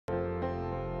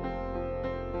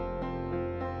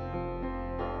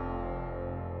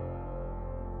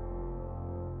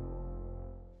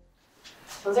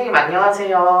선생님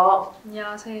안녕하세요.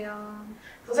 안녕하세요.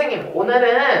 선생님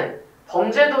오늘은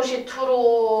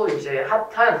범죄도시2로 이제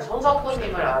핫한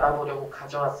손석구님을 알아보려고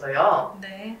가져왔어요.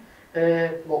 네.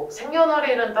 뭐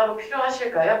생년월일은 따로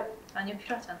필요하실까요? 아니요,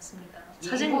 필요하지 않습니다.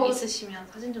 사진 있으시면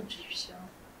사진 좀 주십시오.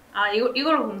 아,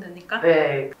 이걸로 보면 됩니까?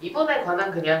 네. 이분에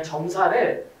관한 그냥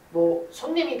점사를 뭐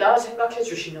손님이다 생각해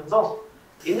주시면서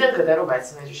있는 그대로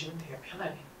말씀해 주시면 돼요.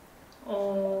 편하게.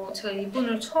 제가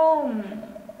이분을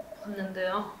처음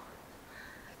봤는데요.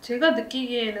 제가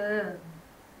느끼기에는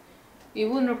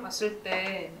이분을 봤을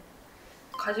때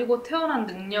가지고 태어난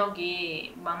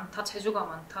능력이 많다, 재주가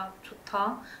많다,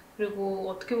 좋다.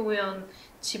 그리고 어떻게 보면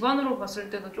집안으로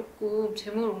봤을 때도 조금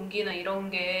재물 운기나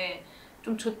이런 게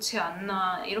좀 좋지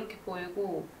않나 이렇게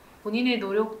보이고, 본인의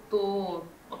노력도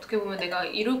어떻게 보면 내가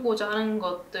이루고자 하는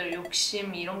것들,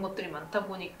 욕심 이런 것들이 많다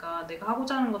보니까 내가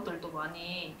하고자 하는 것들도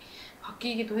많이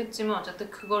바뀌기도 했지만 어쨌든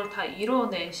그걸 다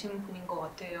이뤄내신 분인 것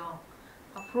같아요.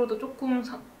 앞으로도 조금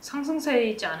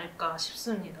상승세이지 않을까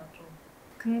싶습니다. 좀.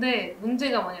 근데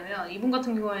문제가 뭐냐면 이분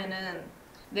같은 경우에는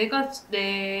내가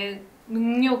내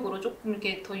능력으로 조금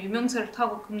이렇게 더 유명세를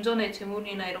타고 금전의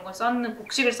재물이나 이런 걸 쌓는,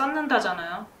 복식을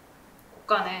쌓는다잖아요.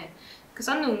 곳간에. 그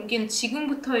쌓는 운기는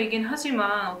지금부터이긴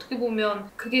하지만 어떻게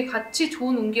보면 그게 같이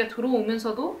좋은 운기가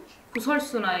들어오면서도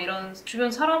구설수나 이런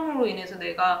주변 사람으로 인해서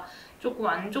내가 조금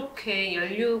안 좋게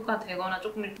연류가 되거나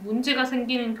조금 문제가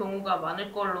생기는 경우가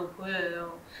많을 걸로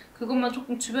보여요. 그것만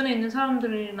조금 주변에 있는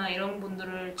사람들이나 이런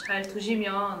분들을 잘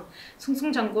두시면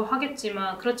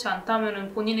승승장구하겠지만, 그렇지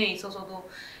않다면 본인에 있어서도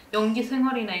연기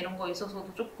생활이나 이런 거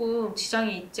있어서도 조금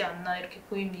지장이 있지 않나 이렇게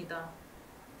보입니다.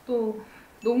 또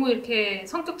너무 이렇게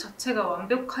성격 자체가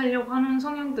완벽하려고 하는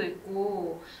성향도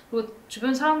있고, 그리고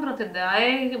주변 사람들한테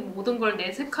나의 모든 걸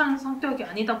내색하는 성격이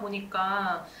아니다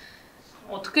보니까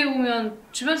어떻게 보면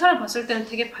주변 사람 봤을 때는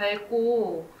되게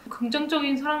밝고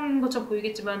긍정적인 사람인 것처럼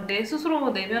보이겠지만 내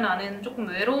스스로 내면 안에는 조금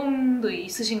외로움도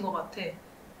있으신 것 같아.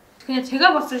 그냥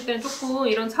제가 봤을 때는 조금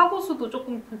이런 사고수도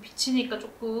조금 비치니까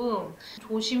조금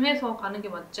조심해서 가는 게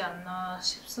맞지 않나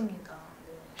싶습니다.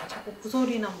 자꾸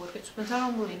구설이나 뭐 이렇게 주변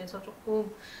사람으로 인해서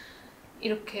조금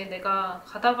이렇게 내가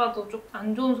가다가도 좀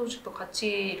안 좋은 소식도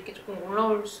같이 이렇게 조금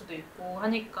올라올 수도 있고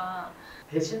하니까.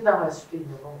 배신당할 수도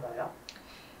있는 건가요?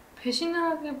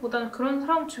 배신하기보다는 그런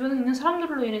사람, 주변에 있는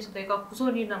사람들로 인해서 내가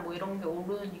구설이나 뭐 이런 게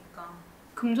오르니까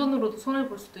금전으로도 손해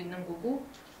볼 수도 있는 거고,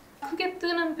 크게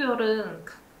뜨는 별은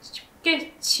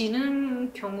쉽게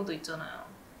지는 경우도 있잖아요.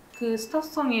 그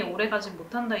스타성이 오래가지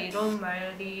못한다 이런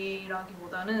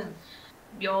말이라기보다는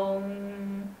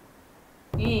명이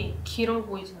길어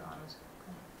보이지는 않으세요.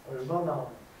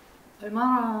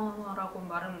 얼마나라고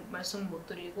말씀 못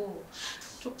드리고,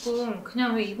 조금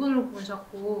그냥 왜 이분을 보면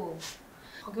자꾸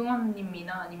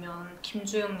박용환님이나 아니면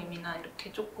김주영님이나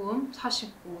이렇게 조금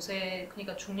 45세,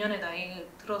 그러니까 중년의 나이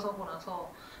들어서고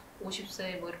나서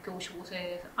 50세 뭐 이렇게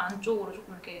 55세 안쪽으로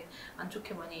조금 이렇게 안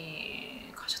좋게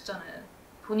많이 가셨잖아요.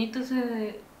 본인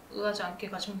뜻에 의하지 않게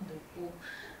가신 분도 있고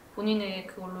본인의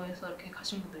그걸로 해서 이렇게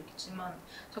가신 분도 있겠지만,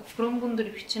 자꾸 그런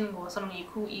분들이 비치는 것 같아서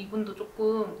이분도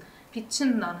조금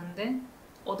빛은 나는데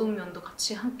어두운 면도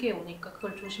같이 함께 오니까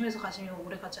그걸 조심해서 가시면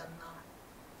오래 가지 않나.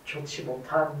 좋지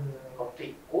못한 것도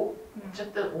있고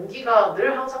어쨌든 운기가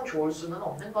늘 항상 좋을 수는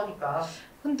없는 거니까.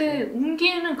 근데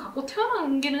운기는 갖고 태어난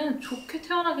운기는 좋게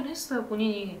태어나긴 했어요.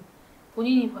 본인이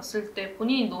봤을 때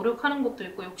본인이 노력하는 것도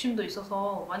있고 욕심도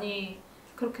있어서 많이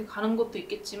그렇게 가는 것도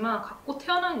있겠지만, 갖고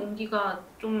태어난 운기가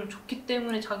좀 좋기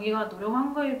때문에 자기가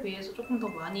노력한 거에 비해서 조금 더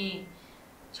많이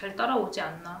잘 따라오지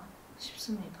않나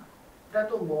싶습니다.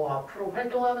 그래도 뭐 앞으로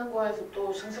활동하는 거에서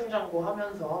또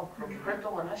승승장구하면서 그렇게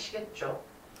활동을 하시겠죠.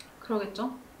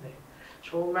 그러겠죠? 네,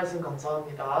 좋은 말씀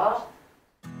감사합니다.